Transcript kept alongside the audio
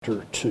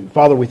chapter 2.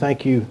 Father, we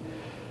thank you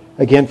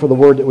again for the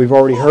word that we've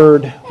already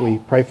heard. We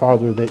pray,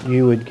 Father, that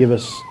you would give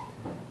us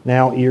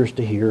now ears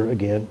to hear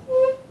again.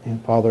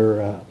 And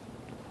Father,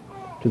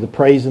 to the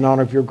praise and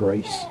honor of your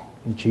grace.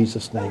 In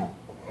Jesus' name,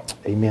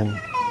 amen.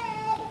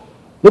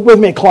 Look with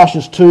me at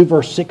Colossians 2,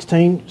 verse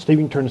 16.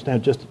 Stephen, turn this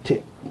down just a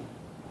tick.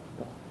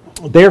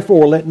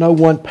 Therefore, let no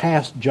one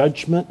pass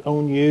judgment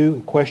on you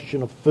in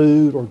question of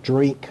food or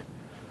drink,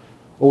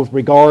 or with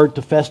regard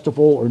to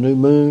festival or new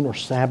moon or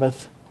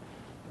Sabbath.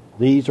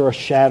 These are a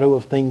shadow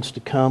of things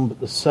to come, but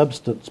the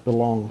substance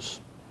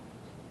belongs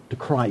to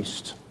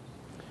Christ.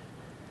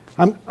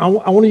 I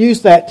want to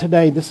use that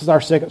today. This is our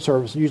second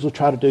service. I usually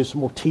try to do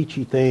some more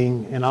teachy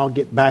thing, and I'll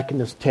get back in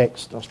this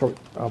text.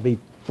 I'll be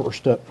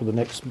first up for the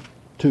next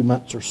 2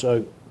 months or so.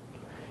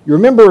 You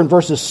remember in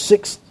verses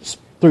 6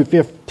 through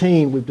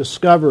 15, we've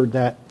discovered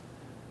that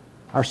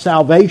our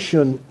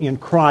salvation in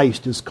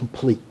Christ is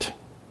complete.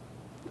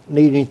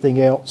 Need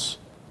anything else?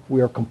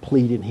 We are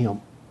complete in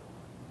Him.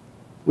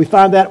 We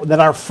find that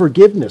our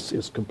forgiveness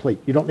is complete.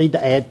 You don't need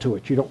to add to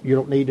it. You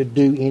don't need to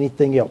do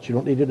anything else. You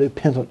don't need to do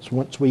penance.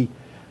 Once we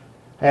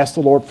ask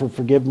the Lord for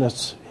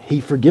forgiveness, He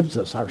forgives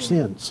us our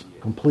sins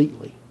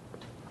completely.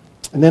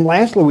 And then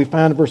lastly, we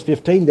find in verse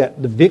 15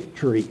 that the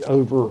victory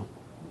over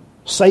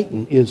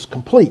Satan is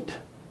complete.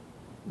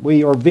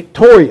 We are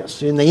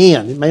victorious in the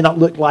end. It may not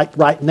look like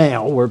right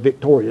now we're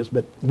victorious,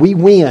 but we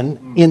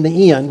win in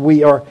the end.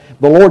 The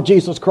Lord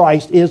Jesus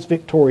Christ is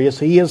victorious.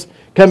 He is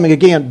coming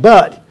again.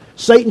 But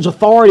Satan's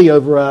authority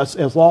over us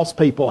as lost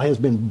people has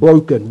been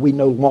broken. We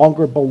no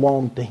longer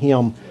belong to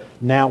him.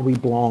 Now we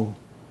belong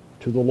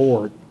to the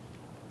Lord.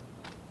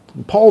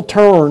 And Paul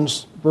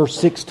turns, verse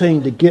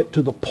 16, to get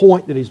to the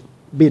point that he's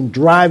been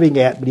driving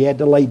at, but he had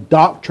to lay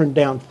doctrine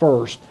down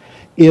first,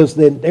 is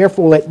then,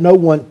 therefore, let no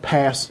one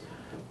pass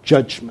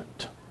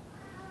judgment.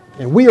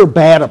 And we are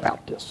bad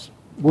about this.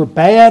 We're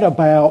bad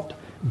about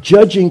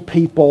judging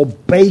people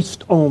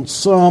based on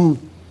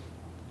some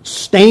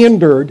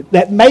standard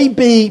that may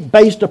be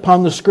based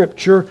upon the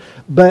Scripture,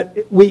 but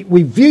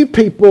we view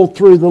people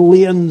through the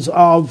lens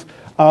of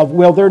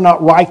well, they're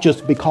not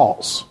righteous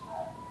because.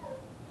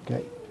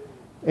 Okay.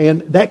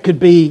 And that could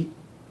be,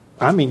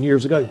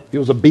 years ago, it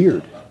was a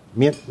beard.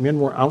 Men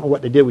were, I don't know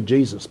what they did with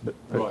Jesus, but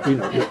you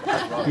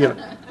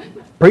know,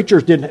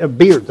 preachers didn't have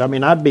beards.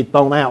 I'd be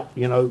thrown out,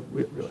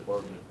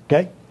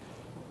 Okay?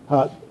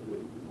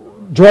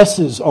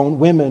 Dresses on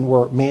women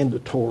were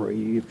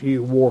mandatory. If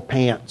you wore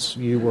pants,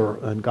 you were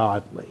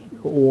ungodly.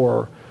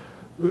 Or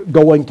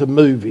going to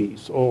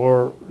movies,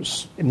 or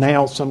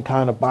now some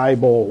kind of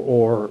Bible,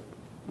 or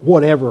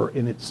whatever,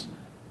 and it's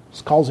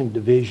causing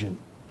division.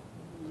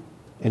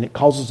 And it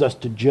causes us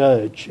to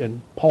judge.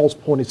 And Paul's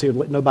point is here,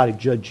 let nobody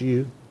judge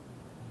you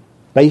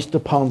based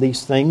upon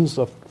these things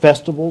of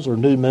festivals or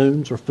new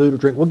moons or food or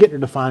drink. We'll get to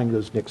defining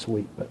those next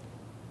week. But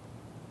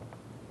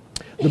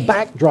the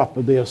backdrop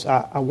of this,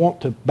 I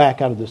want to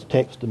back out of this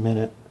text a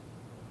minute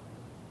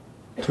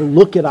to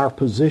look at our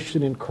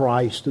position in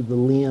Christ through the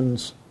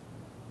lens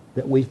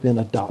that we've been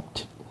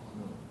adopted.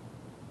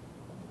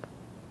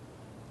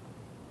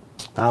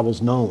 I was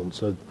known,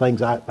 so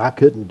things I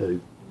couldn't do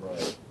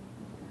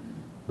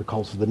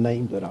because of the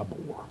name that I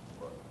bore.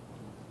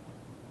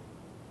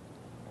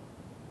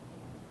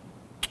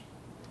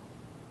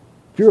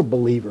 If you're a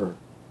believer,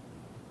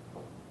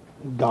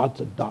 God's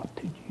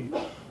adopted you.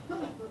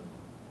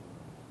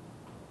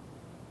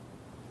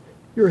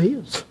 You're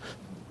His.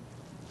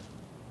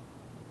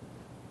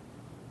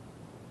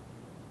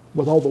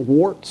 With all the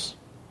warts,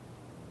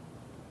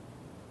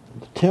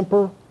 the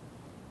temper,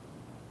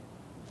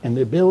 and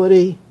the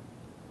ability,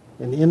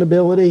 and the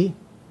inability.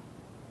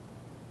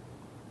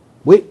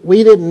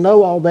 We didn't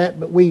know all that,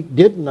 but we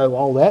did know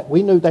all that.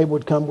 We knew they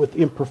would come with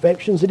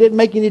imperfections. It didn't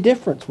make any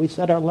difference. We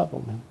set our love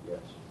on them. Yes.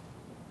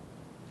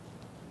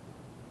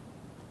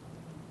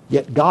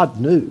 Yet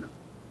God knew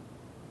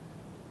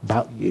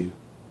about you,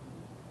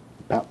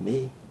 about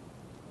me.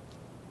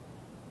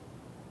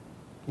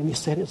 And He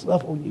set His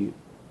love on you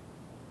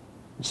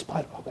in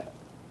spite of all that.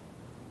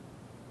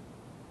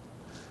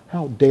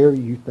 How dare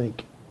you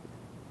think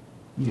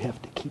you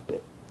have to keep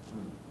it?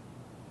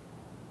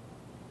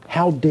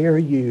 How dare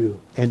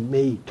you and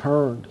me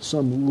turn to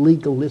some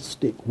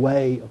legalistic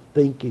way of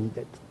thinking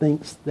that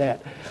thinks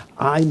that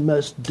I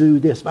must do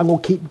this. If I'm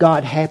going to keep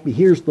God happy,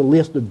 here's the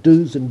list of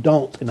do's and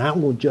don'ts, and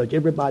I'm going to judge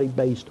everybody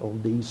based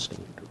on these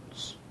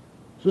standards.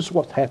 This is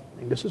what's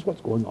happening. This is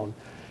what's going on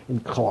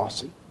in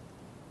Colossae.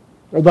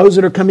 There are those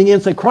that are coming in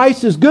and say,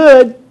 Christ is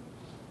good.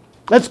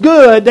 That's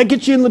good. That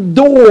gets you in the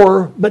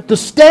door. But to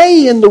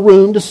stay in the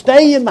room, to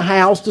stay in the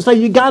house, to say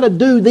you got to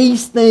do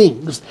these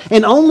things.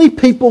 And only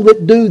people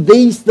that do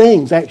these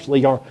things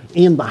actually are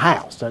in the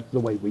house. That's the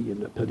way we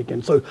end up putting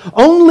it. So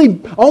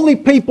only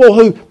people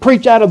who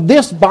preach out of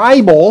this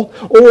Bible,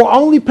 or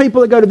only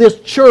people that go to this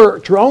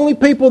church, or only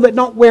people that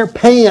don't wear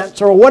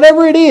pants, or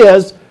whatever it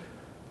is,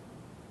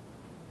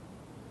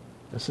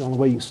 that's the only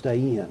way you can stay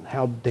in.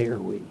 How dare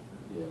we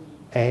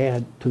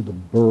add to the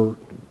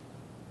burden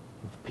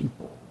of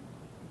people?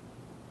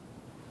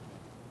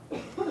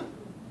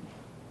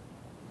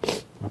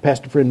 My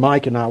pastor friend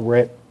Mike and I were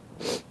at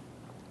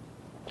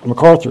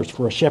MacArthur's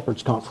for a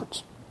shepherd's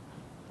conference.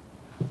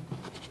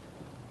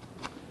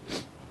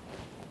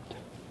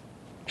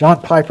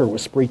 John Piper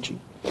was preaching.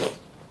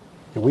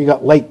 And we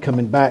got late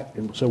coming back,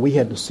 and so we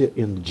had to sit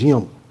in the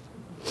gym.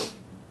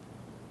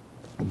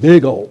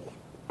 Big old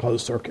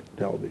closed circuit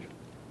television.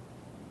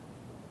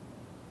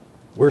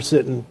 We're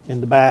sitting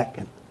in the back,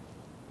 and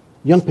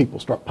young people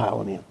start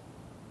piling in.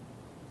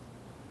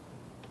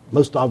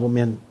 Most of them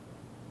in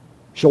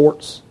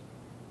shorts,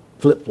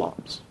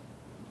 flip-flops,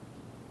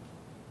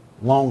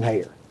 long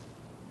hair,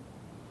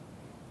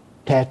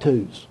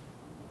 tattoos,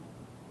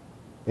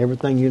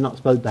 everything you're not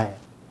supposed to have.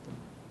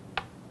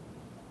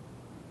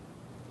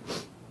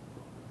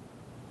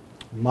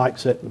 Mike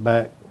sat in the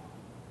back.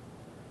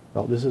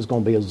 Thought, this is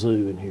going to be a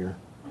zoo in here.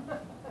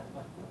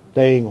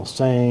 They ain't going to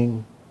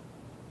sing.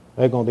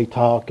 They're going to be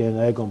talking.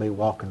 They're going to be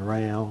walking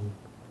around.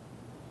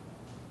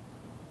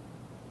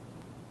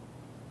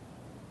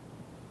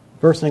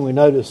 First thing we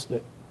noticed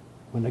that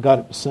when they got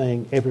up to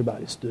sing,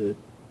 everybody stood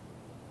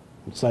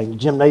and sang. The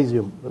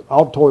gymnasium, the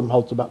auditorium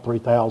holds about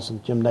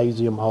 3,000.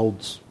 Gymnasium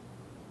holds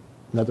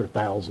another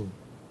 1,000.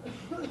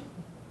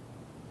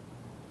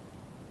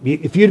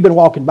 If you'd been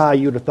walking by,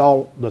 you'd have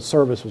thought the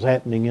service was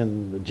happening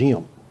in the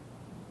gym.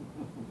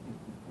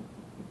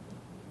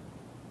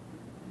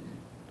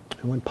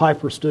 And when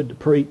Piper stood to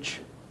preach,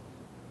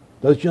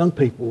 those young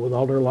people with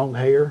all their long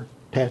hair,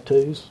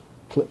 tattoos,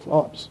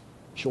 flip-flops,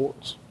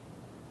 shorts,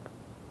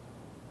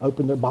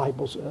 opened their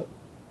Bibles up,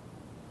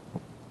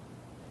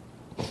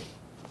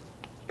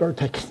 started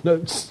taking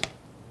notes.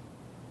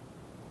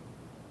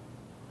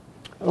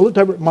 I looked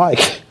over at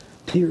Mike.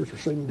 Tears were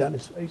streaming down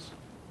his face.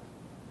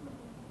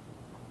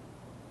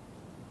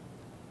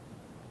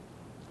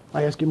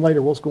 I asked him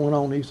later, what's going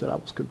on? He said, I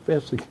was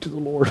confessing to the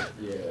Lord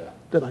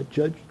that I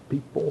judged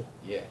people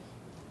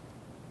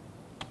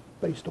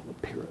based on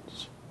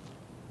appearance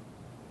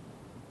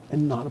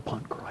and not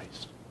upon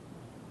Christ.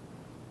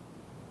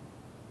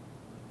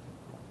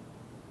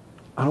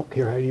 I don't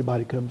care how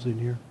anybody comes in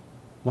here.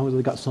 As long as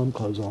they got some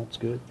clothes on, it's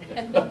good.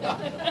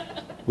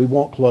 We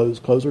want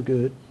clothes. Clothes are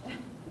good.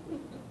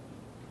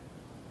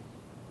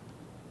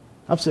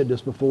 I've said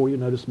this before. You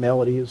notice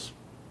Melody is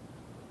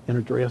in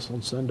a dress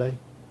on Sunday.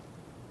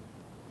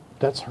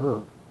 That's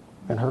her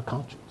and her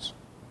conscience.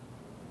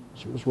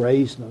 She was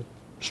raised in a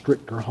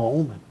stricter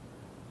home, and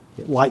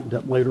it lightened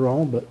up later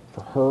on. But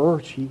for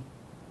her,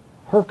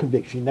 her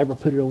conviction, never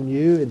put it on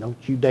you, and don't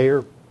you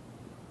dare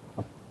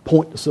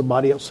point to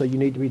somebody else, say you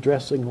need to be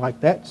dressing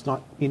like that. It's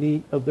not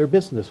any of their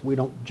business. We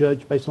don't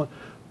judge based on,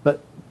 but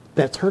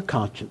that's her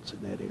conscience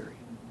in that area.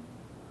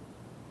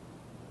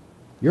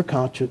 Your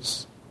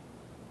conscience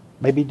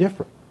may be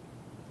different.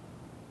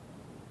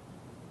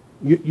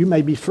 You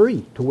may be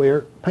free to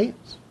wear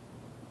pants.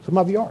 Some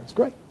of you are. It's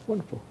great. It's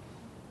wonderful.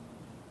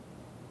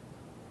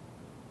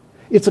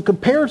 It's a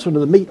comparison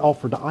of the meat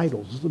offered to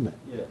idols, isn't it?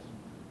 Yes.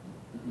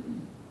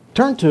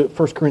 Turn to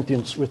 1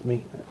 Corinthians with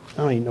me. I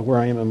don't even know where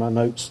I am in my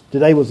notes.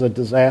 Today was a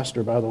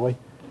disaster, by the way.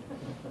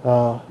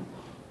 I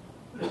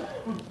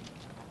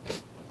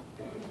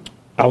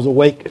was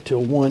awake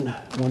till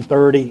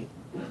 1:30.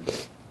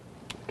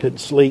 Couldn't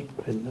sleep,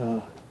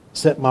 and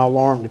set my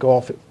alarm to go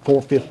off at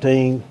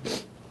 4:15,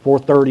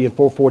 4:30, and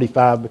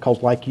 4:45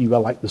 because, like you, I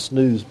like the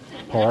snooze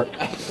part.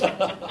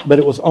 But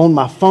it was on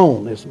my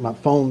phone. My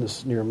phone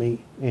is near me,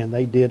 and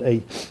they did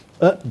a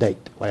update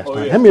last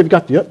night. Yeah. How many of you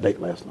got the update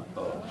last night?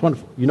 It's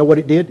wonderful. You know what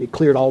it did? It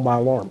cleared all my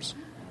alarms.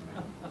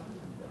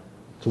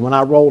 So when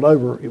I rolled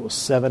over, it was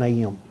 7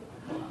 a.m.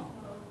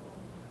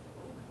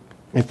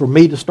 And for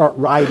me to start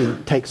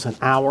writing takes an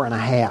hour and a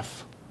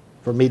half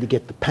for me to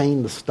get the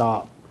pain to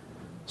stop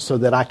so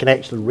that I can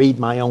actually read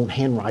my own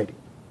handwriting.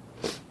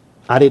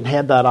 I didn't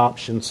have that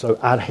option, so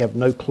I have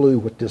no clue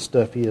what this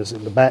stuff is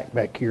in the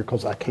back here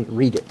because I can't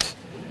read it.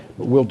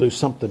 But we'll do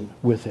something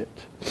with it.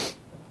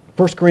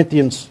 1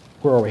 Corinthians,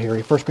 where are we,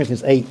 Harry? 1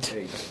 Corinthians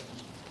 8.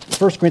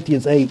 1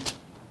 Corinthians 8.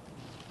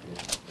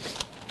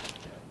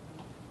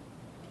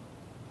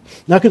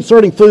 Now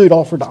concerning food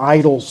offered to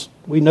idols,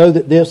 we know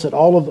that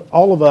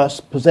all of us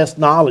possess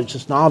knowledge.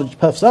 This knowledge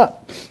puffs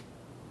up,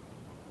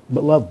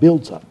 but love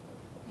builds up.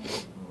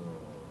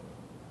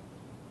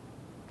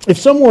 If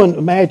someone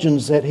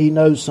imagines that he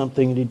knows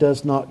something and he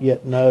does not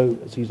yet know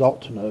as he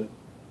ought to know,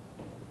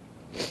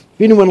 if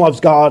anyone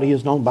loves God, he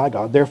is known by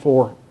God.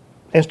 Therefore,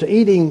 as to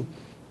eating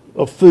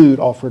of food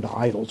offered to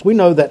idols, we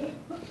know that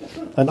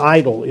an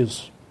idol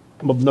is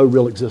of no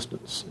real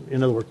existence.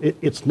 In other words,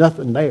 it's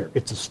nothing there.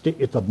 It's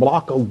a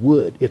block of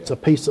wood. It's a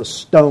piece of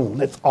stone.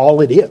 That's all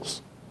it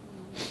is.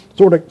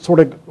 Sort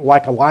of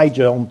like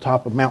Elijah on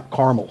top of Mount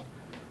Carmel.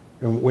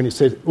 And when he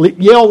says,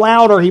 yell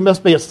louder, he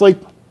must be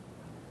asleep.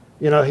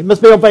 He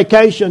must be on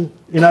vacation.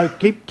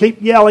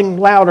 Keep yelling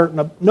louder.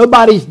 No,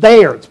 nobody's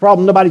there. It's a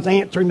problem. Nobody's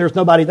answering. There's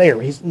nobody there.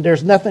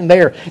 There's nothing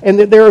there. And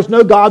there is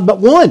no God but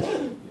one.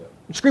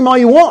 Scream all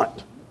you want.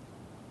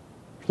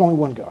 There's only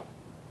one God.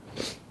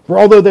 For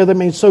although there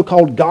means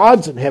so-called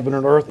gods in heaven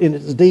and earth, and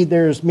indeed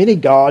there's many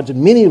gods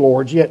and many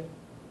lords, yet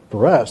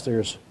for us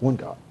there's one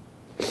God.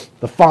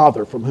 the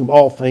Father, from whom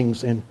all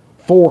things and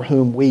for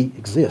whom we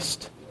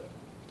exist.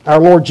 Our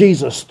Lord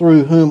Jesus,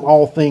 through whom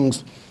all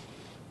things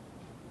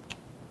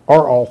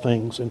are all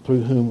things and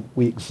through whom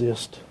we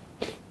exist.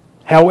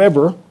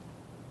 However,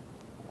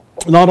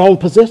 not all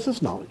possess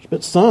this knowledge,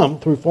 but some,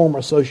 through former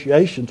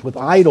associations with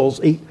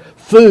idols, eat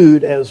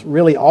food as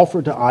really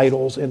offered to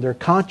idols, and their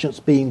conscience,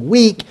 being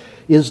weak,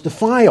 is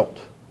defiled.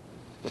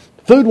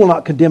 Food will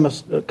not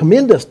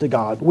commend us to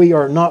God. We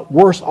are not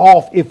worse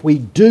off if we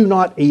do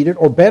not eat it,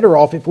 or better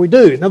off if we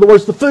do. In other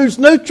words, the food's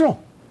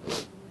neutral.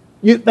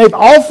 They've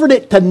offered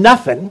it to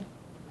nothing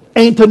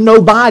and to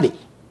nobody.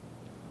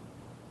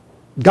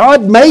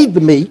 God made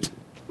the meat.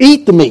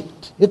 Eat the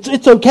meat.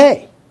 It's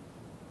okay.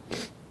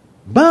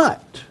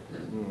 But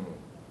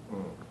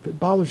if it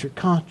bothers your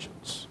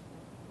conscience,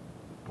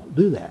 don't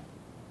do that.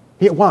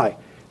 Why?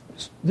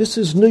 This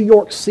is New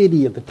York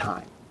City at the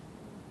time.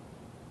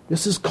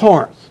 This is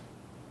Corinth.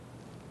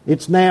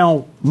 It's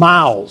now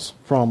miles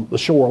from the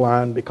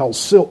shoreline because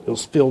silt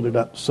has filled it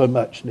up so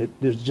much, and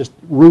there's just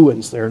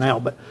ruins there now.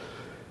 But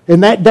in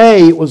that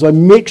day, it was a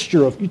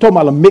mixture of, you're talking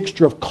about a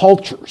mixture of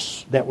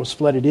cultures that was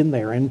flooded in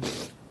there. And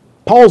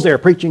Paul's there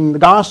preaching the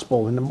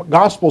gospel, and the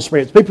gospel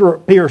spreads. People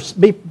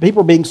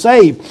are being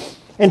saved.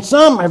 And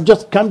some have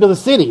just come to the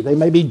city. They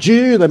may be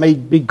Jew, they may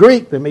be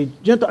Greek, they may be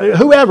Gentile,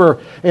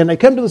 whoever, and they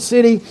come to the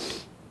city.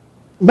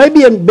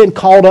 Maybe have been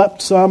caught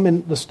up some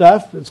in the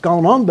stuff that's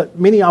going on, but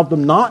many of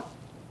them not.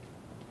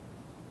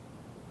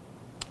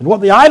 And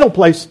what the idol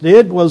place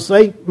did was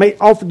they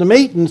offered the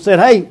meat and said,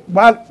 hey,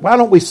 why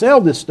don't we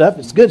sell this stuff?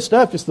 It's good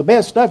stuff. It's the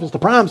best stuff. It's the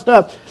prime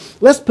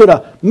stuff. Let's put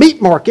a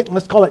meat market, and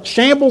let's call it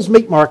Shambles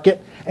Meat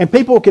Market, and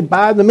people can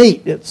buy the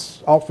meat.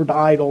 It's offered to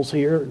idols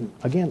here. And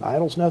again,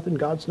 idols nothing,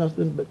 God's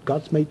nothing, but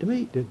God's made the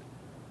meat.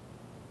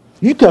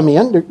 You come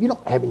in, you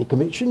don't have any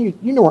conviction.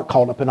 You weren't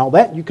caught up in all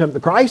that. You come to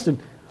Christ, and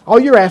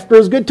all you're after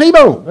is good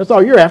T-bone. That's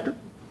all you're after.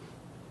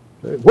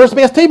 Where's the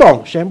best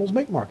T-bone? Shambles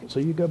Meat Market. So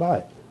you go buy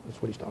it.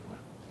 That's what he's talking about.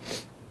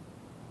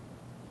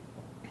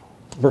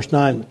 Verse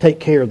 9, take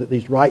care that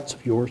these rights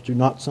of yours do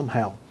not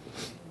somehow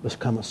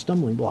become a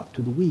stumbling block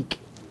to the weak.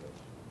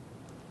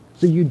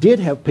 So you did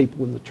have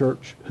people in the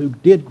church who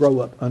did grow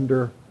up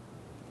under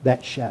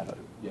that shadow.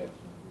 Yes.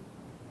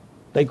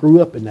 They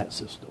grew up in that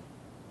system,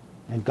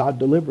 and God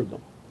delivered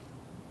them.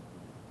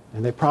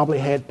 And they probably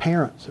had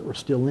parents that were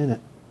still in it,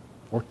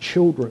 or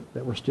children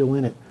that were still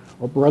in it,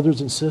 or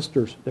brothers and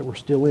sisters that were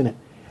still in it.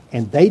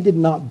 And they did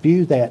not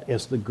view that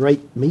as the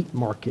great meat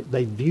market.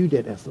 They viewed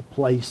it as a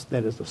place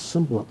that is a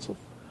semblance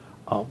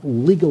of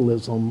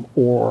legalism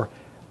or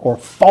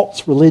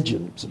false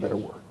religion, is a better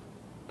word.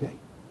 Okay?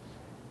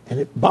 And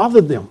it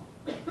bothered them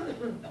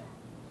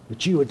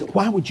that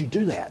why would you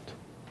do that?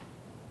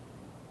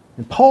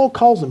 And Paul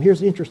calls them, here's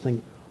the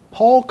interesting,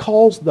 Paul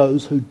calls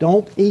those who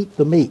don't eat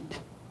the meat,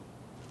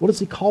 what does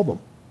he call them?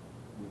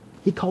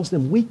 He calls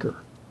them weaker.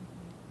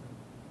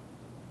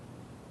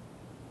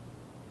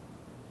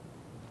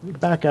 Let me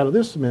back out of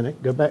this a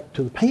minute, go back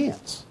to the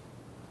pants.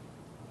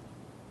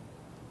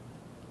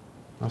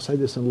 I'll say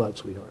this in love,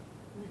 sweetheart.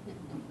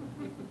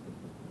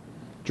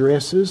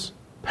 Dresses,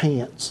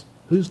 pants.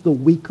 Who's the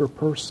weaker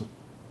person?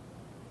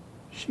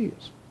 She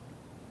is.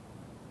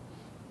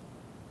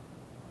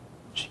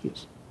 She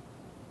is.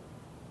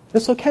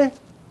 That's okay.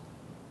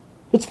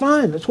 It's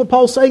fine. That's what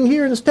Paul's saying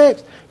here in this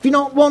text. If you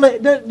don't want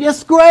to,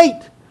 that's great.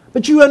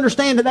 But you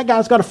understand that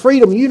guy's got a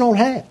freedom you don't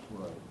have.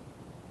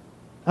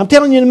 I'm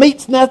telling you, the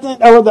meat's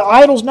nothing, or the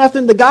idol's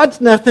nothing, the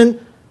God's nothing.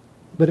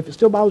 But if it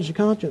still bothers your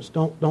conscience,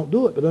 don't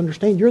do it. But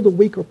understand, you're the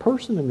weaker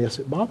person in this.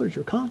 It bothers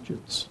your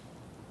conscience.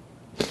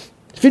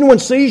 If anyone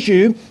sees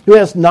you who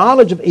has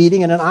knowledge of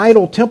eating in an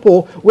idol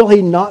temple, will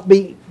he not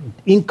be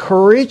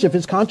encouraged, if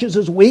his conscience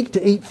is weak,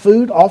 to eat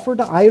food offered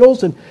to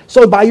idols? And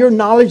so by your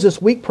knowledge,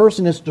 this weak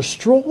person is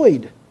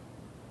destroyed.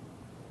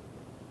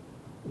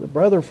 The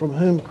brother from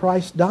whom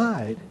Christ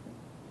died.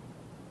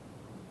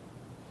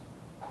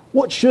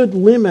 What should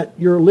limit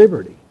your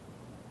liberty?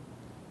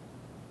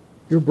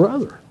 Your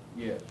brother.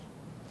 Yes.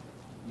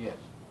 Yes.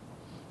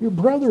 Your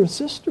brother or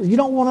sister. You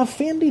don't want to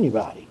offend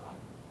anybody.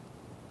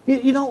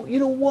 You don't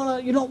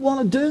want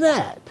to do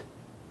that.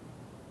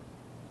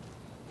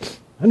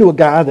 I knew a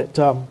guy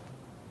that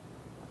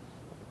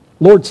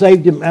Lord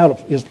saved him out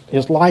of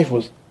his life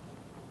was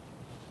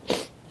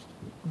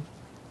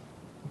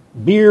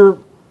beer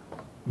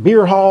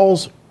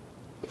halls,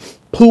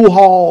 pool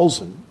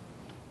halls, and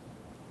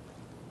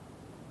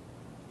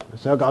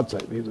that's how God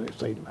saved him. He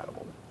saved him out of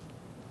all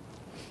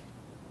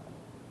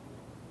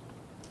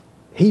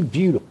that. He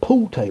viewed a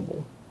pool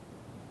table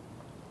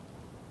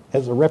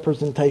as a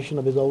representation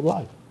of his old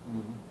life.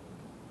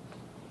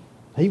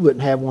 Mm-hmm. He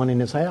wouldn't have one in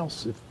his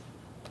house if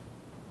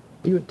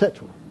he wouldn't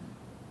touch one.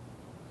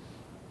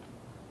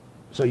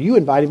 So you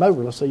invite him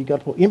over. Let's say you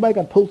got a pool. Anybody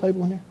got a pool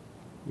table in there?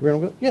 You ready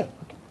to go? Yeah.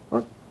 Okay. All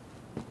right.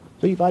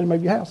 So you invite him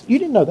over your house. You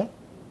didn't know that.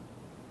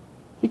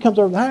 He comes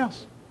over to the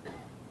house.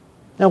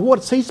 Now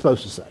what's he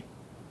supposed to say?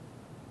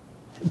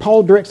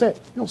 Paul directs that.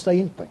 You don't say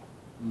anything.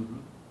 Mm-hmm.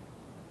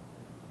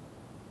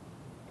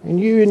 And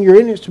you and your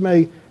enemies to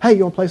me, hey,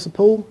 you want to play some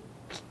pool?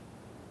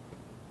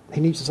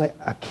 he needs to say,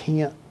 I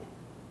can't.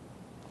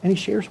 And he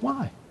shares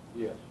why.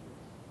 Yes.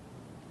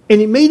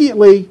 And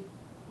immediately,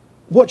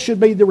 what should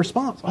be the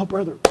response? Oh,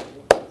 brother,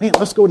 man,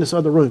 let's go in this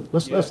other room.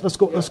 Let's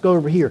go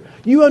over here.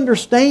 You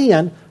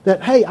understand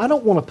that, hey, I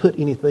don't want to put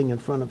anything in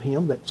front of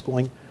him that's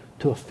going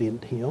to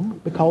offend him,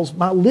 because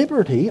my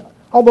liberty,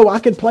 although I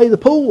can play the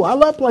pool, I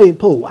love playing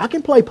pool. I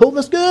can play pool.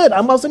 That's good.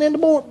 I wasn't into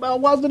pool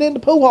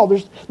hall.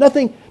 There's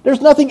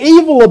nothing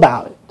evil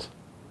about it.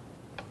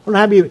 I don't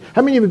know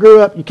how many of you grew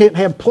up, you can't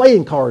have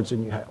playing cards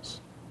in your house.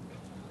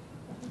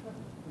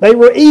 They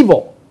were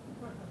evil.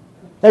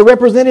 They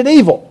represented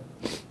evil.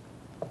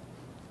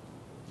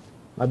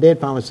 My dad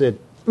finally said,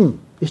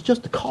 it's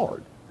just a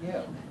card.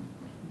 Yeah.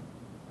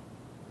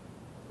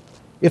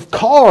 If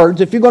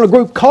you're going to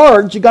group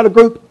cards, you got to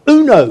group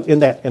Uno in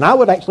that. And I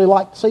would actually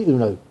like to see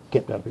Uno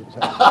kept out of people's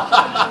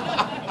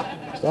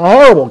house. It's a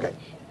horrible game.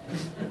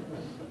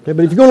 Okay,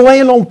 but if you're going to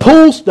land on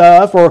pool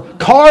stuff or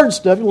card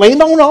stuff,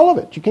 land on all of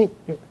it. You can't.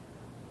 But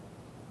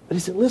he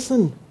said,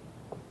 listen.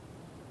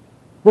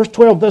 Verse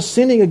 12, thus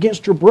sinning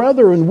against your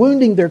brother and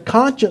wounding their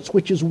conscience,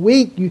 which is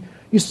weak,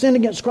 you sin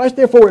against Christ.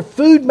 Therefore, if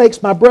food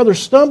makes my brother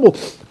stumble,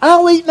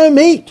 I'll eat no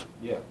meat,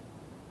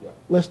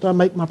 lest I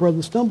make my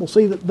brother stumble.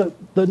 See, the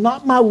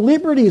not my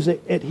liberties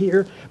at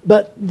here,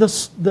 but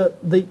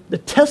the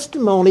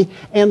testimony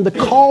and the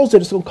cause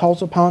that it's going to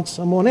cause upon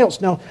someone else.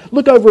 Now,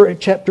 look over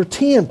at chapter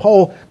 10.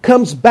 Paul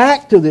comes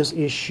back to this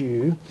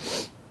issue.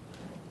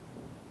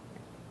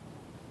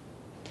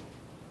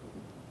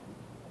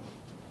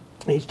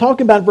 He's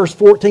talking about verse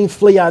 14,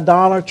 flee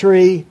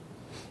idolatry.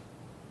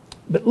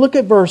 But look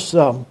at verse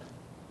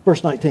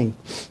 19.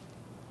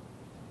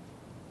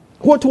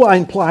 What do I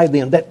imply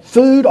then? That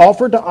food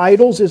offered to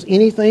idols is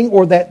anything,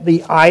 or that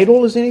the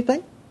idol is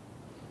anything?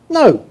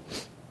 No.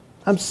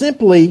 I'm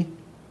simply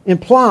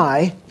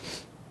imply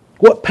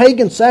what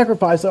pagan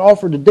sacrifice they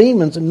offer to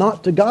demons and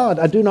not to God.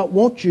 I do not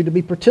want you to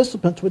be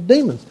participants with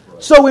demons.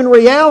 So in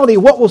reality,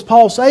 what was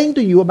Paul saying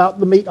to you about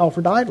the meat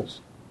offered to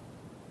idols?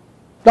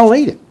 Don't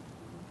eat it.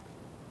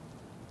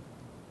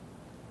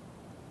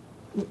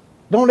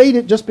 Don't eat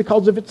it just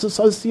because of its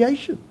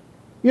association.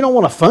 You don't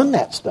want to fund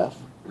that stuff.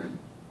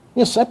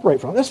 You separate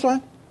from it. That's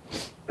fine.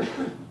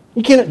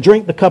 You cannot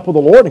drink the cup of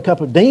the Lord and the cup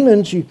of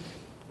demons. You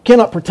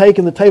cannot partake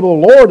in the table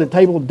of the Lord and the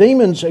table of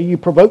demons. You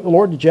provoke the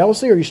Lord to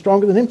jealousy. Are you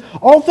stronger than Him?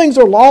 All things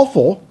are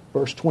lawful,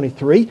 verse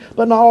 23,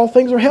 but not all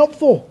things are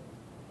helpful.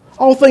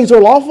 All things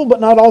are lawful,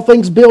 but not all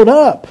things build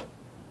up.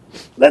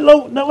 Let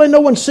no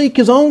one seek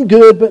his own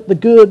good, but the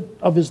good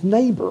of his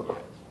neighbor.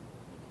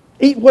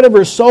 Eat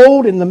whatever is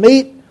sold in the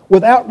meat,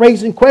 without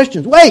raising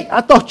questions. Wait,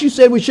 I thought you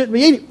said we shouldn't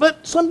be eating.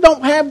 But some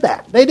don't have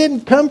that. They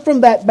didn't come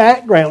from that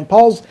background.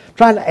 Paul's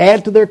trying to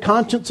add to their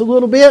conscience a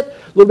little bit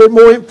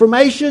more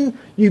information.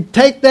 You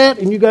take that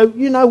and you go,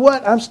 you know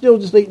what? I'm still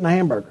just eating a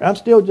hamburger. I'm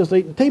still just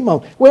eating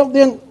T-bone. Well,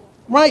 then,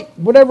 right,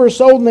 whatever is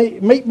sold in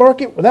the meat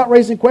market without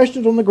raising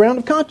questions on the ground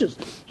of conscience.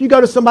 You go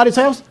to somebody's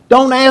house,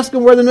 don't ask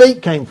them where the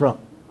meat came from.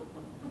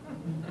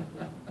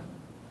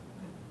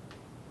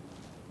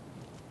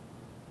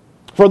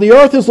 For the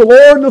earth is the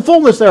Lord and the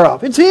fullness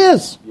thereof. It's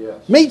His.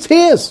 Yes. Meat's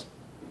His.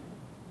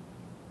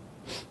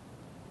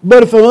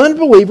 But if an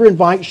unbeliever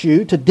invites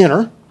you to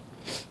dinner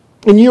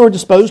and you are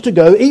disposed to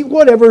go, eat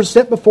whatever is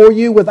set before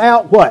you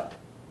without what?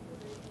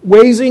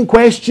 Raising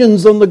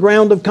questions on the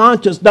ground of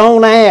conscience.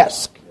 Don't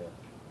ask.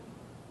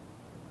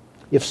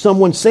 If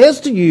someone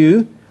says to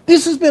you,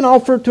 this has been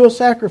offered to a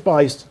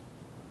sacrifice,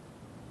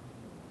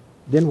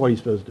 then what are you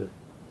supposed to do?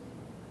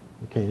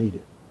 You can't eat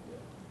it.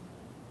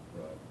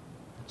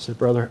 I said,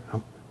 brother,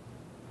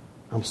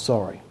 I'm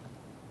sorry.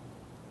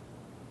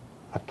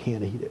 I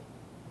can't eat it.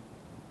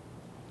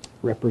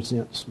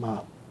 Represents my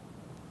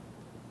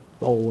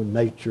soul and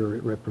nature.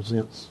 It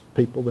represents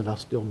people that I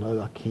still know.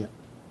 I can't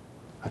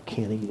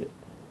eat it.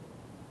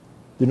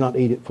 Do not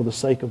eat it for the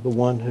sake of the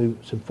one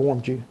who's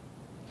informed you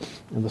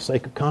and the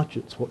sake of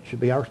conscience. What should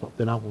be our response?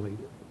 Then I won't eat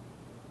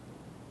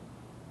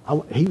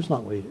it. He was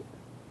not going to eat it.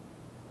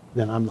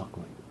 Then I'm not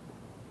going to eat it.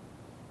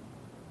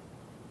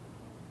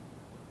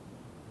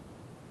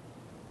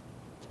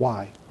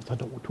 Why? Because I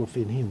don't want to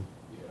offend him.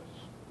 Yes.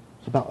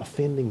 It's about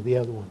offending the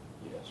other one.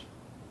 Yes.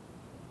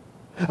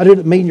 I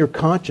didn't mean your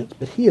conscience,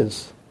 but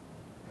his.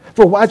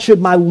 For why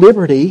should my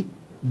liberty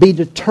be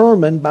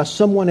determined by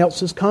someone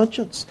else's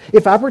conscience?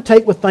 If I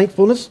partake with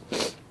thankfulness,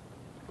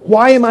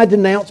 why am I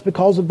denounced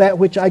because of that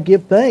which I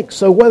give thanks?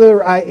 So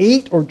whether I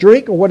eat or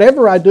drink or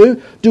whatever I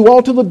do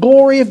all to the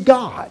glory of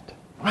God.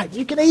 Right?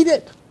 You can eat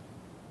it.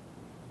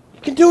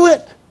 You can do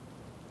it.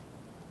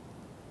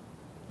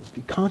 If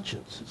your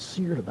conscience is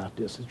seared about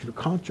this, if your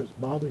conscience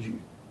bothers you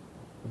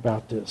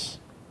about this,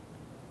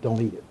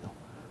 don't eat it. No.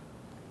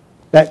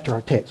 Back to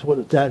our text. What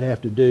does that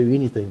have to do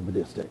anything with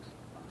this text?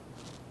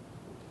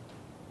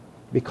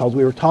 Because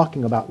we were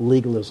talking about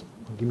legalism.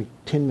 Give me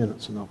 10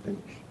 minutes and I'll finish.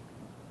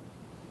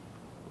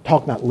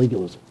 Talking about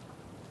legalism.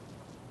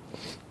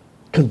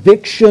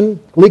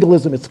 Conviction,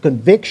 legalism is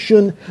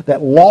conviction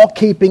that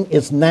law-keeping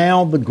is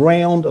now the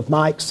ground of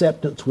my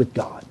acceptance with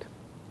God.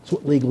 That's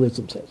what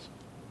legalism says.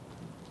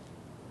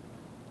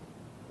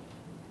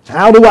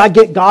 How do I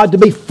get God to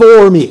be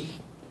for me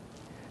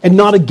and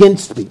not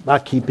against me? By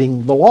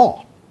keeping the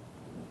law.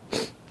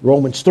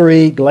 Romans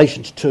 3,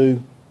 Galatians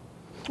 2.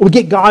 We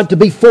get God to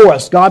be for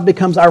us. God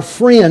becomes our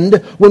friend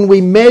when we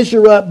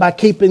measure up by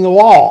keeping the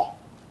law.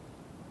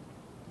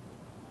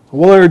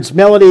 Words,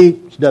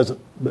 Melody, she doesn't.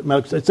 But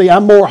Melody says, see,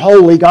 I'm more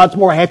holy. God's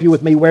more happy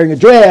with me wearing a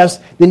dress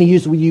than He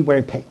is with you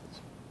wearing pants.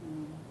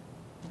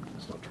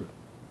 That's not true.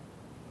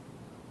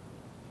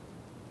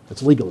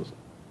 That's legalism.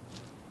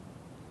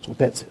 That's what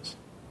that says.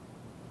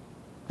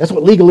 That's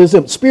what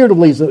legalism, spirit of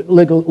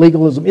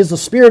legalism is, the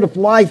spirit of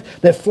life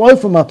that flow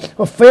from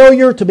a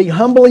failure to be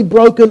humbly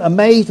broken,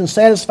 amazed, and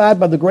satisfied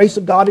by the grace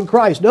of God in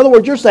Christ. In other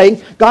words, you're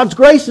saying God's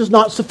grace is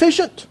not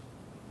sufficient.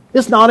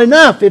 It's not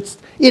enough. It's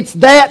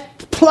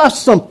that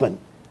plus something.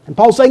 And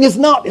Paul's saying it's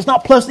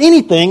not plus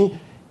anything.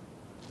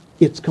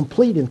 It's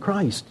complete in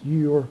Christ.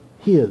 You're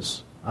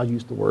His. I'll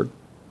use the word.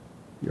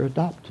 You're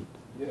adopted.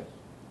 Yes.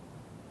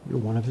 You're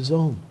one of His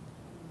own.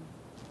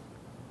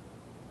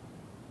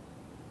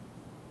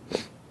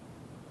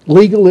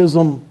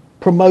 Legalism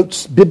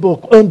promotes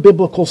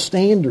unbiblical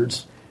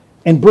standards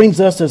and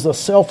brings us as a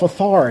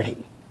self-authority.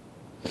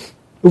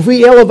 If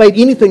we elevate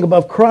anything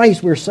above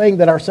Christ, we're saying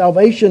that our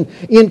salvation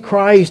in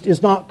Christ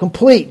is not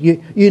complete.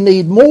 You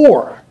need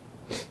more.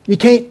 You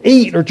can't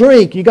eat or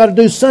drink. You got to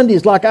do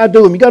Sundays like I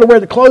do them. You got to wear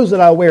the clothes that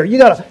I wear. You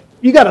got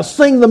to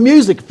sing the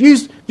music.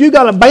 If you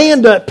got a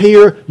band up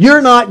here,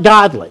 you're not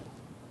godly.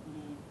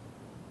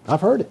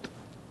 I've heard it.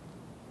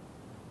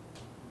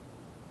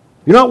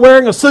 You're not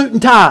wearing a suit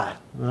and tie.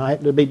 I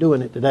happen to be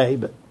doing it today,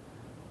 but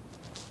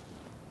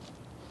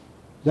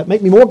does that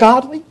make me more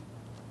godly?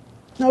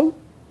 No.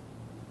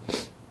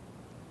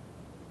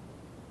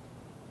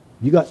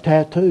 You got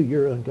tattoo,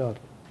 you're ungodly.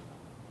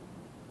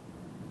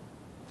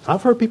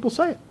 I've heard people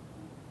say it.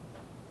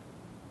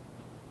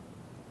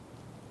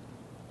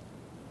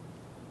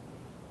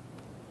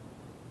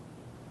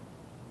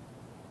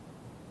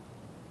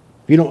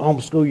 If you don't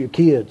homeschool your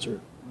kids, or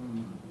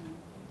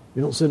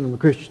you don't send them to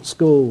Christian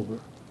school, or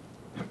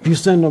if you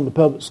send them to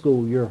public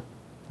school, you're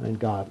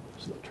ungodly.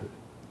 It's not true.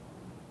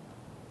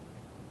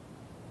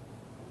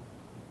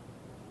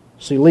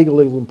 See,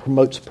 legalism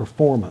promotes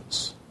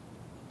performance,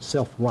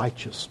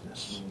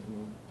 self-righteousness.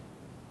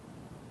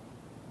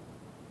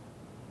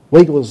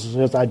 Legalism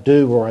says I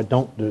do or I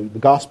don't do. The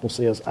gospel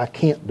says I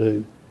can't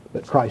do,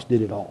 but Christ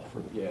did it all for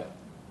me.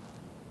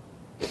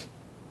 Yeah.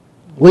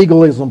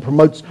 Legalism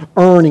promotes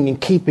earning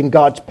and keeping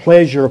God's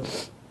pleasure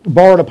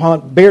bared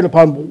upon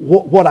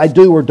what I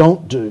do or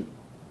don't do.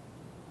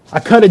 I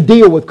cut a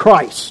deal with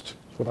Christ.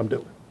 That's what I'm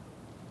doing.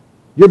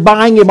 You're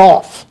buying Him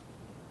off.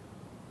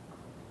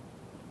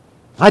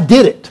 I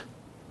did it.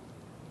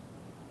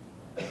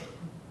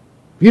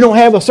 You don't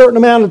have a certain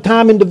amount of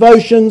time in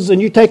devotions and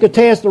you take a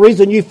test, the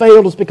reason you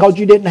failed is because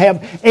you didn't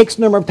have X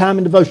number of time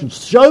in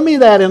devotions. Show me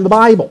that in the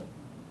Bible.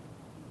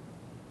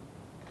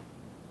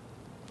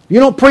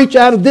 You don't preach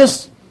out of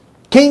this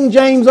King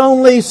James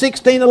only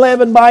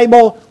 1611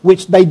 Bible,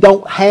 which they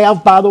don't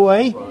have, by the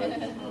way.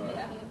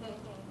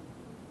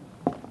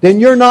 Then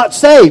you're not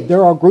saved.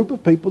 There are a group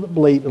of people that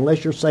believe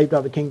unless you're saved out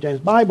of the King James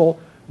Bible,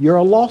 you're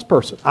a lost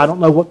person. I don't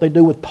know what they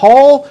do with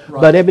Paul,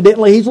 but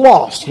evidently he's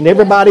lost. And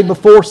everybody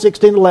before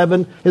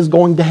 1611 is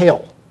going to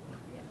hell.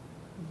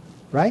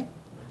 Right?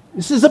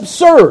 This is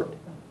absurd.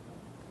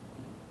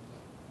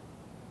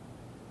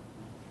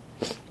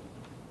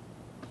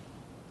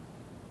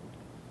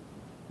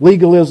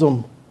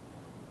 Legalism,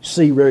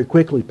 see very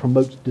quickly,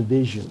 promotes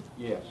division.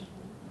 Yes.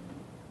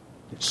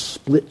 It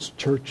splits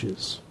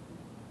churches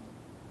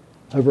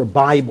over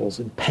Bibles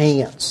and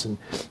pants and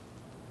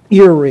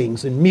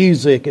earrings and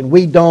music and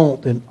we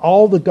don't and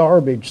all the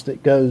garbage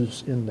that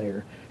goes in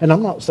there. And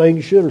I'm not saying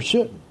you should or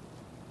shouldn't.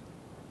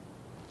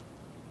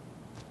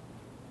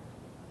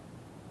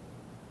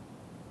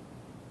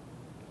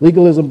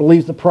 Legalism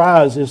believes the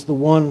prize is the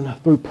one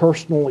through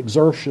personal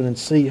exertion and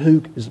see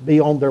who is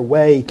be on their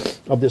way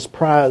of this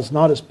prize,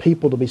 not as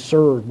people to be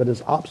served, but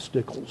as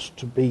obstacles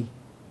to be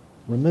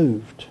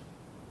removed.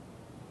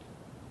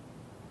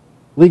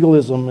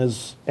 Legalism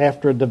is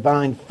after a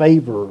divine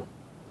favor,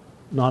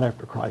 not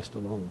after Christ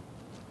alone.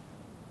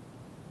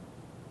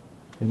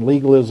 And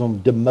legalism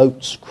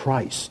demotes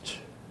Christ.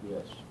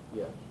 Yes,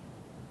 yes.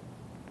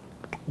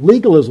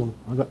 Legalism,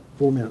 I've got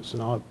 4 minutes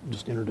and I'll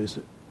just introduce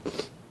it.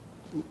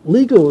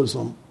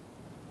 Legalism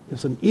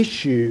is an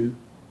issue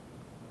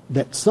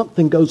that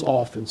something goes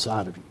off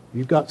inside of you.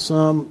 You got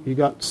some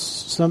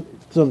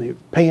of your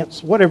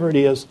pants, whatever it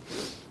is,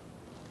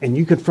 and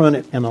you confront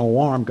it and an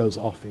alarm goes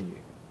off in you.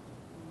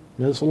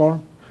 You know this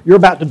alarm? You're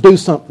about to do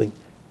something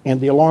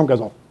and the alarm goes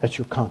off. That's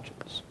your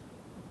conscience.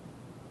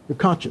 Your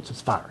conscience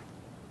is firing.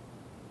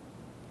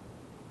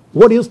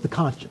 What is the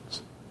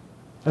conscience?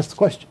 That's the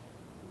question.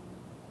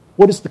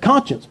 What is the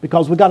conscience?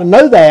 Because we've got to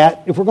know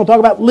that if we're going to talk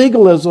about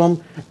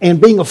legalism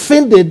and being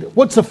offended,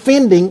 what's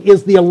offending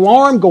is the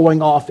alarm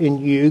going off in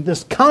you,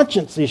 this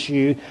conscience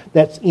issue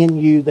that's in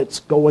you that's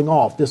going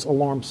off, this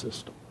alarm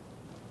system.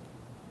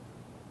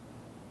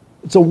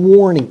 It's a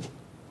warning.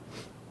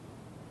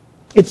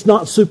 It's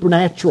not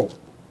supernatural.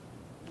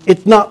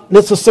 it's not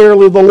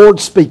necessarily the Lord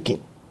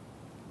speaking.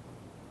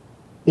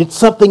 It's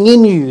something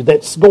in you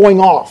that's going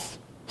off.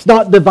 It's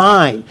not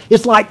divine.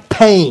 It's like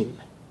pain.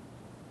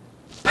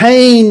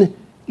 Pain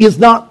is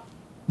not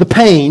the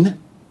pain.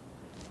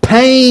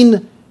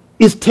 Pain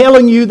is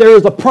telling you there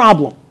is a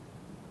problem.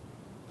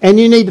 And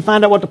you need to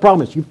find out what the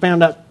problem is. You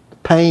found out the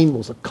pain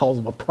was a cause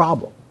of a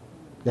problem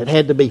that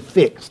had to be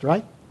fixed,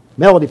 right?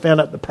 Melody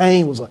found out the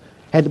pain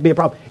had to be a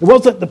problem. There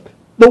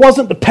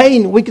wasn't the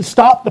pain. We could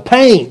stop the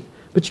pain.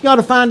 But you got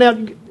to find out.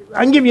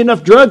 I can give you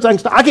enough drugs.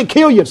 I can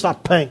kill you to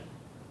stop the pain.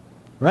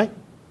 Right?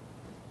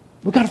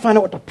 We've got to find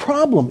out what the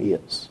problem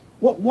is.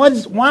 Why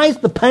is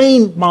the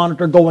pain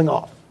monitor going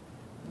off?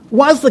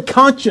 Why is the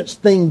conscience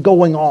thing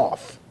going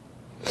off?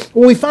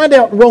 Well, we find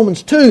out in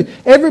Romans 2,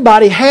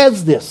 everybody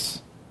has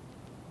this.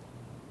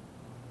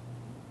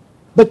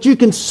 But you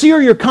can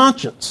sear your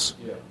conscience.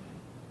 Yeah.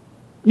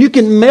 You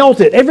can melt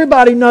it.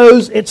 Everybody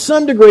knows at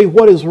some degree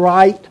what is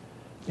right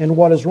and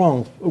what is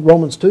wrong.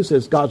 Romans 2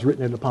 says God's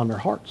written it upon their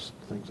hearts,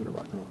 things that are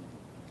right and wrong.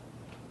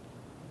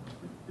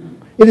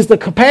 It is the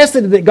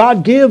capacity that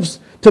God gives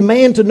to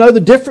man to know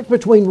the difference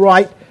between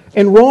right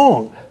and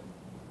wrong.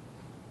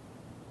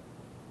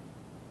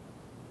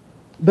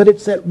 But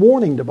it's that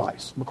warning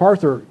device.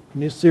 MacArthur,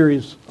 in his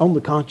series on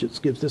the conscience,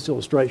 gives this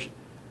illustration.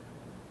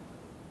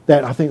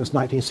 That I think it was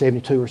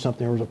 1972 or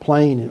something. There was a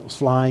plane and it was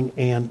flying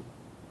and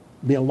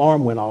the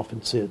alarm went off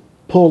and said,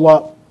 pull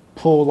up,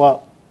 pull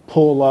up,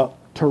 pull up,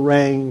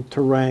 terrain,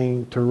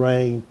 terrain,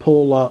 terrain,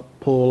 pull up,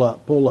 pull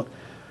up, pull up.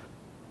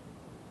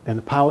 And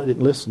the pilot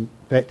didn't listen.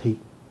 In fact,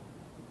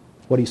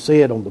 what he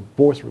said on the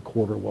voice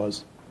recorder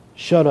was,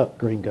 shut up,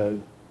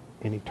 gringo.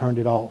 And he turned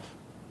it off.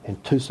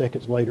 And 2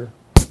 seconds later,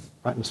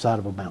 right in the side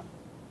of a mountain.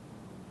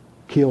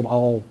 Killed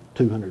all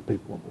 200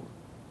 people on board.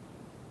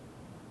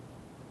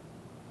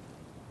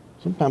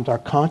 Sometimes our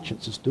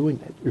conscience is doing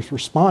that. It's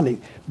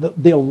responding.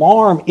 The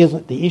alarm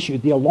isn't the issue.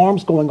 The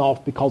alarm's going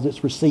off because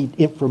it's received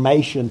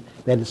information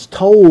that is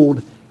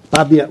told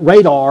by the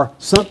radar,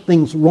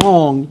 something's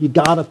wrong, you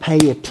got to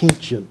pay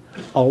attention.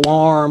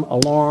 Alarm,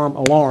 alarm,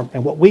 alarm.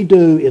 And what we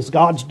do is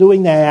God's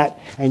doing that,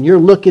 and you're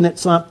looking at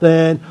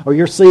something, or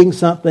you're seeing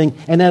something,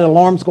 and that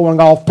alarm's going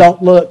off,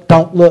 don't look,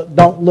 don't look,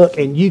 don't look,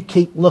 and you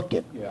keep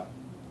looking. Yeah.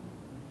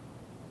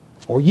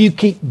 Or you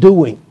keep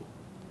doing.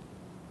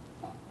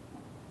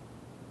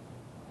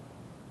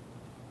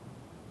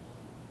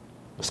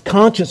 This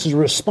conscience is a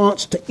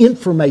response to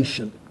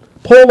information.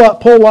 Pull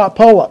up, pull up,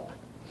 pull up.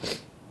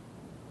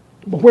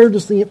 But where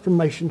does the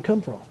information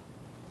come from?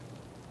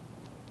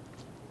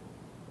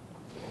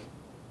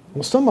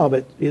 Well, some of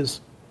it is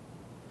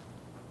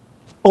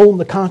on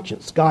the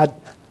conscience. God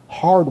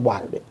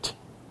hardwired it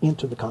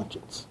into the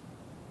conscience.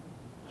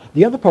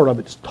 The other part of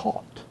it is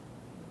taught.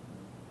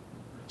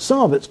 Some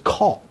of it's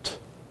caught.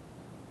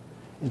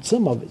 And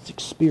some of it's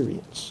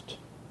experienced.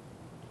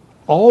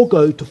 All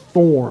go to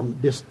form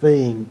this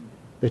thing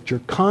that your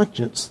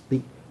conscience,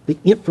 the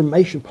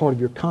information part of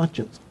your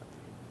conscience,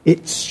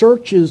 it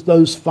searches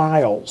those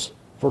files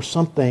for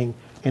something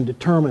and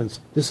determines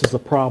this is a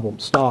problem.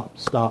 Stop,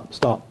 stop,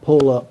 stop.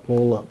 Pull up,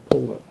 pull up,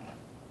 pull up.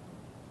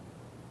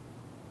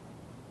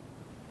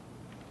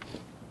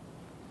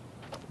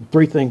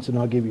 Three things, and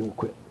I'll give you a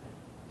quick.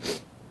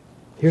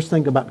 Here's the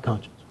thing about the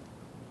conscience.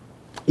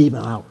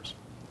 Even ours.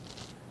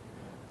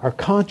 Our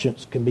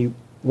conscience can be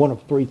one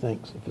of three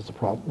things if it's a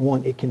problem.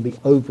 One, it can be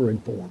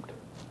over-informed.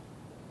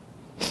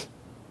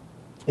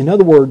 In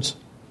other words,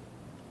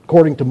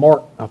 according to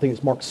Mark, I think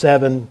it's Mark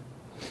 7,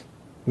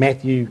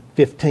 Matthew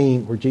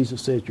 15, where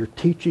Jesus says, you're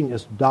teaching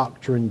as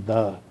doctrine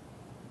the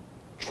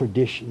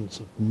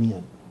traditions of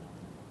men.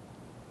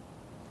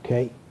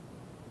 Okay?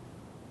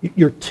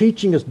 You're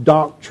teaching as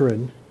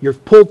doctrine.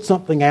 You've pulled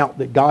something out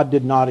that God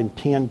did not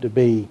intend to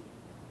be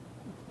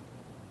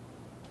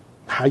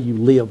how you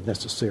live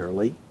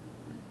necessarily.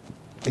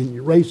 And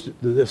you raised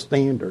it to this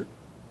standard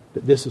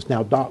that this is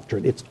now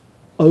doctrine. It's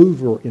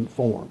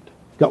over-informed.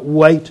 Got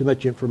way too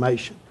much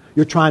information.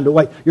 You're trying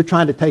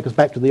to take us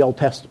back to the Old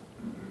Testament.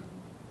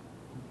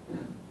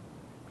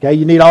 Okay,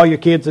 you need all your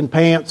kids in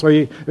pants,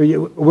 or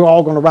we're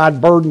all going to ride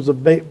burdens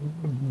of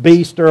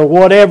beast or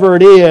whatever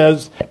it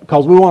is,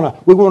 because we want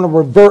to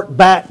revert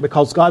back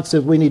because God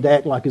says we need to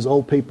act like His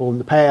old people in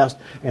the past,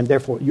 and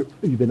therefore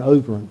you've been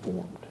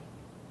over-informed.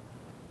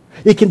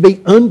 It can be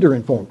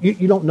under-informed.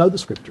 You don't know the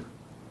Scripture.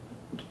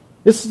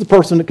 This is the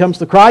person that comes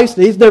to Christ.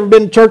 He's never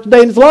been to church a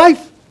day in his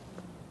life.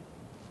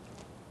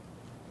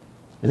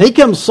 And he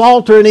comes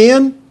sauntering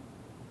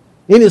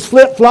in his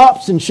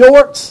flip-flops and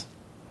shorts,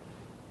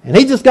 and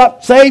he just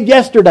got saved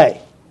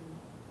yesterday.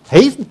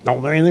 He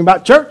don't know anything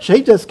about church.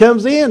 He just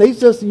comes in.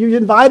 You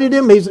invited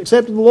him. He's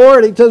accepted the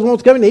Lord. He just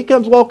wants to come in. He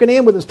comes walking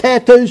in with his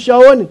tattoos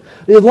showing, and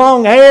his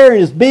long hair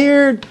and his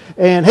beard,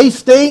 and he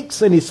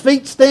stinks, and his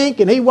feet stink,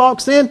 and he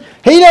walks in.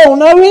 He don't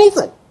know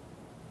anything.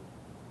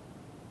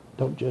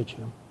 Don't judge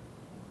him.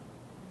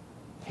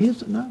 He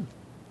doesn't know.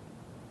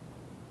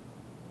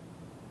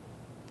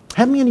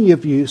 How many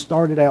of you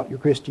started out your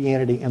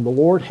Christianity and the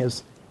Lord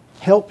has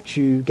helped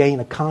you gain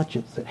a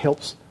conscience that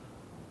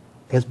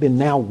has been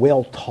now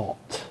well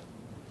taught?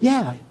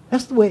 Yeah,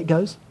 that's the way it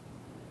goes.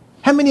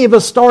 How many of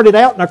us started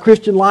out in our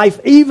Christian life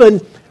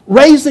even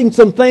raising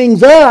some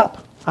things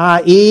up,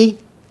 i.e.,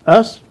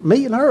 us,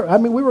 me and her. I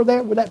mean, we were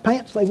there with that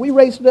pants thing. We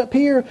raised it up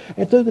here,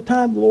 and through the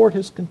time, the Lord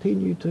has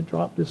continued to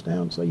drop this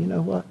down and say, you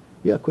know what?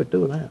 Yeah, quit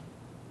doing that.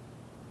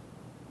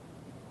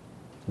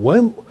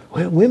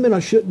 Women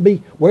shouldn't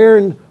be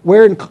wearing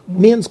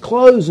men's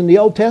clothes in the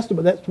Old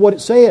Testament. That's what it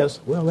says.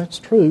 Well, that's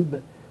true,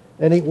 but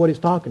that ain't what it's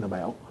talking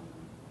about.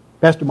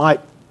 Pastor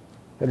Mike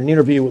had an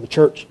interview with the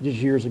church just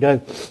years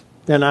ago,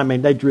 and I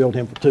mean, they drilled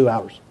him for 2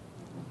 hours.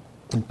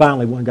 And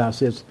finally, one guy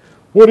says,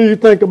 what do you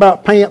think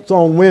about pants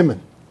on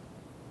women?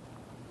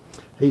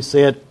 He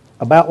said,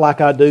 about like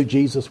I do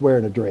Jesus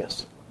wearing a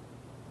dress.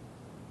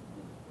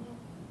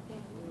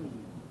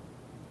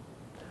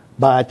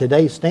 By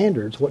today's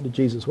standards, what did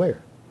Jesus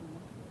wear?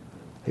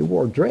 He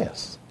wore a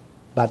dress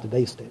by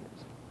today's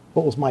standards.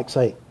 What was Mike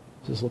saying?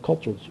 This is a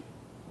cultural issue.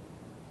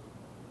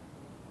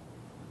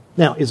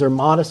 Now, is there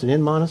modest and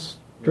immodest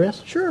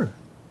dress? Sure.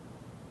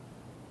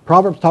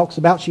 Proverbs talks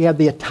about she had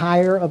the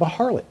attire of a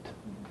harlot.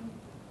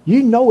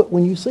 You know it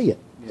when you see it.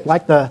 Yes.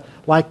 Like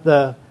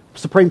the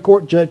Supreme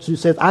Court judge who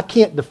says, I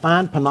can't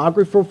define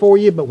pornography for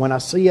you, but when I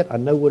see it, I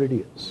know what it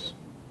is.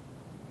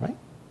 Right?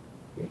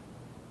 Okay.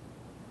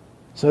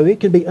 So it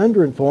can be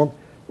underinformed.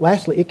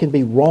 Lastly, it can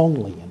be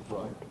wrongly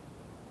informed.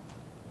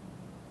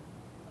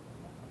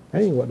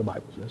 That ain't what the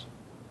Bible says.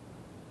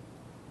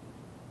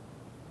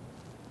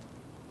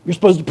 You're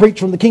supposed to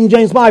preach from the King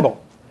James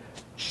Bible.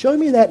 Show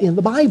me that in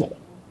the Bible.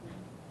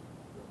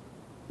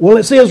 Well,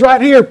 it says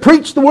right here,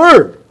 preach the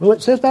word. Well,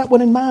 it says that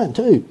one in mine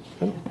too.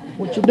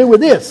 What you do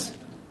with this?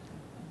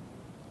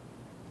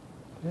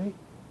 Okay?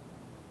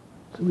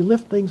 So we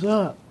lift things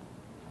up.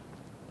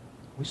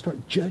 We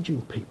start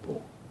judging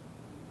people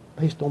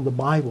based on the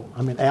Bible.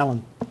 I mean,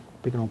 Alan,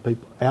 picking on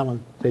people,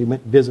 Alan said he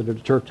went and visited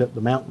a church up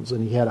the mountains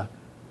and he had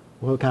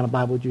what kind of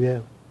Bible did you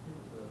have?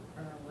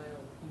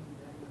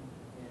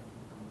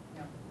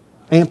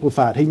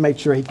 Amplified. He made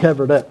sure he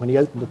covered up when he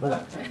opened it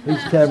up.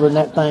 He's covering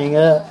that thing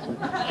up.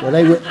 Well,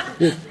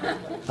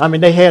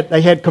 they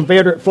had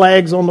Confederate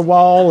flags on the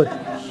wall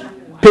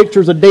and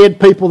pictures of dead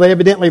people. They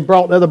evidently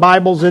brought other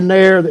Bibles in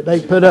there that they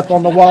put up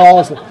on the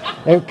walls.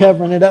 They were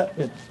covering it up.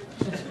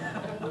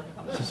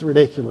 It's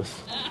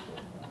ridiculous.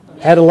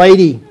 Had a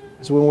lady,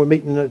 so when we were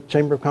meeting in the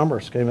Chamber of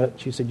Commerce, came up.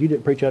 She said, "You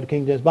didn't preach out of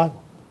King James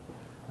Bible."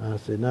 I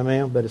said, "No,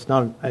 ma'am, but it's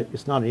not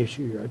an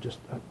issue here.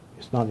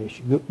 It's not an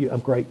issue. I'm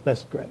great.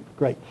 That's great.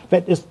 In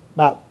fact, this,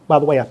 by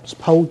the way, I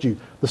told you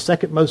the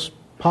second most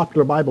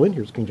popular Bible in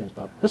here is King James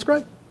Bible. That's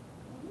great.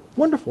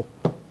 Wonderful.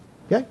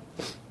 Okay?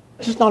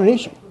 It's just not an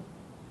issue.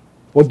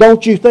 Well,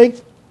 don't you think?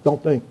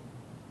 Don't think.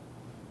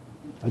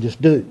 I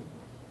just do.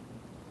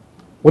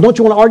 Well, don't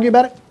you want to argue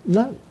about it?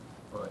 No.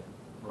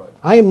 Right.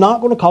 I am not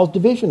going to cause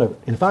division over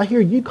it. And if I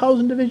hear you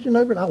causing division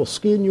over it, I will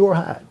skin your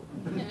hide.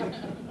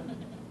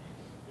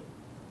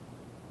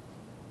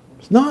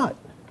 It's not.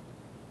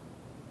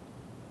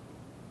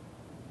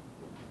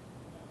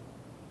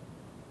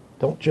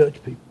 Don't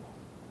judge people.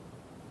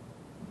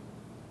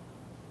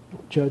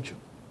 Don't judge them.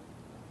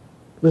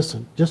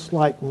 Listen, just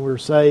like when we were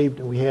saved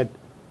and we had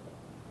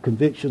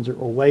convictions that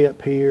were way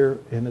up here,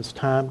 and it's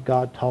time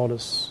God taught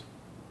us,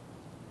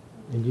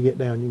 and you get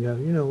down and you go,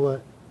 you know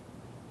what?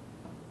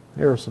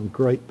 There are some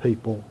great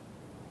people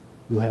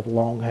who have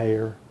long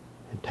hair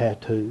and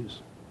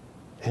tattoos,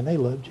 and they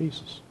love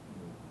Jesus.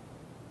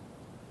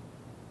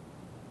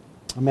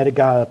 I met a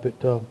guy up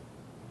at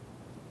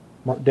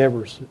Mark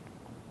Devers at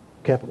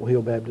Capitol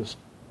Hill Baptist,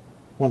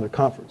 one of their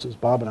conferences.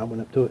 Bob and I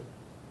went up to it.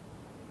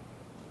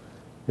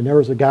 And there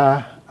was a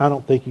guy, I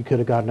don't think you could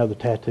have got another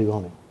tattoo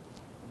on him.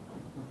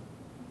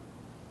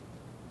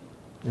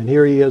 And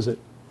here he is at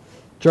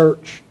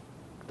church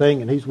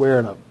thing, and he's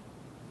wearing a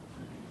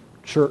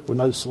shirt with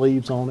no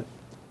sleeves on it.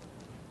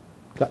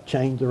 Got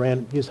chains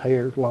around it. His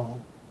hair's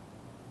long.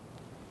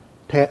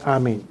 You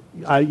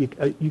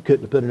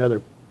couldn't have put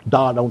another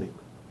dot on him.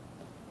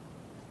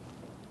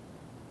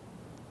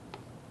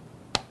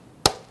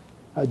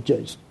 I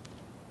judged.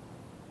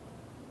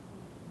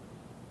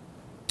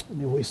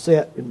 And then we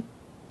sat in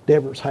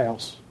Deborah's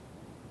house.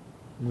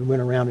 And we went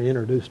around and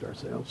introduced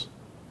ourselves.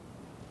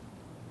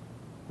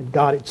 And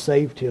God had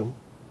saved him.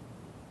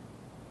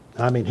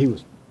 I mean, he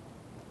was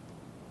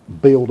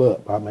built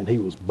up. I mean, he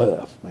was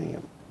buff,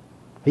 man.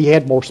 He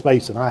had more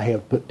space than I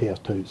have to put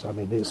tattoos. I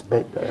mean, this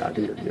big guy out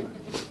here. You know.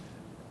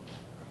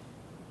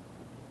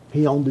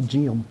 He owned the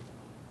gym.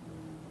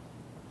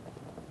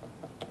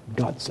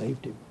 God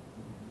saved him.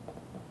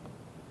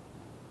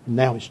 And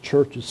now his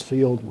church is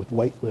filled with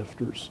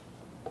weightlifters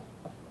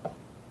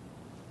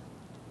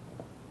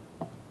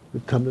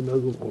who've come to know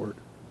the Lord.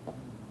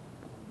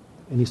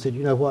 And he said,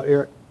 you know what,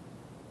 Eric?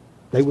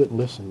 They wouldn't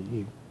listen to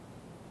you.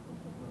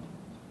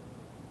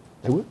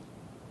 They wouldn't.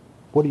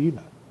 What do you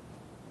know?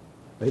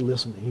 They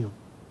listen to him.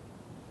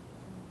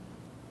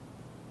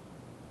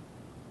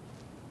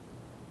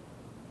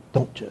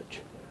 Don't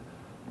judge.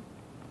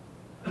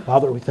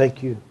 Father, we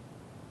thank you.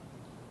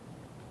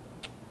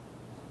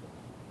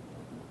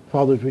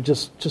 Father, we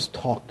just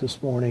talked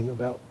this morning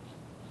about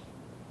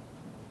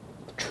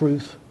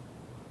truth.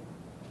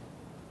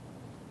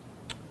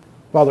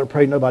 Father, I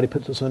pray nobody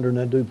puts us under an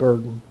undue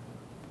burden,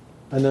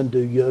 an undue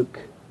yoke,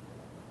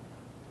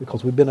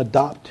 because we've been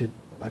adopted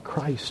by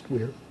Christ.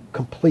 We're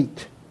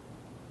complete.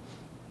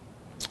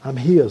 I'm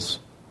His,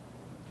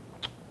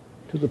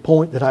 to the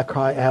point that I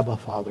cry, Abba,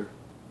 Father.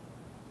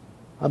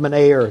 I'm an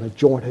heir and a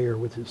joint heir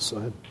with His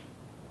Son.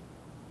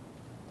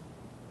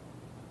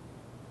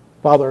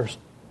 Father,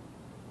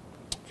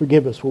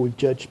 forgive us where we've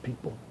judged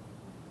people.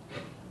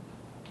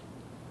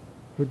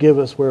 Forgive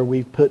us where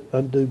we've put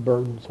undue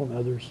burdens on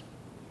others.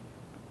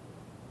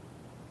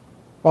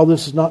 Father,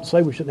 this is not to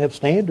say we shouldn't have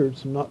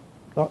standards and not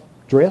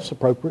dress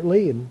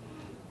appropriately and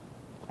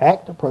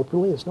act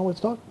appropriately. It's not what it's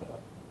talking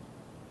about.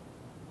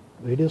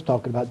 But it is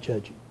talking about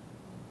judging.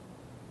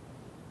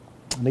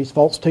 And these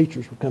false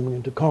teachers were coming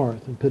into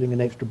Corinth and putting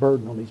an extra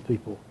burden on these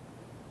people.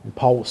 And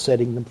Paul was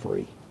setting them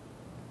free.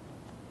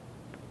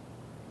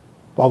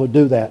 Father,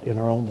 do that in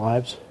our own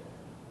lives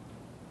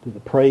to the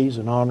praise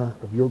and honor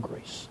of your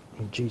grace.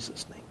 In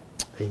Jesus' name,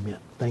 amen.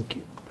 Thank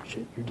you.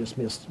 Appreciate it. You're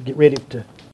dismissed. Get ready to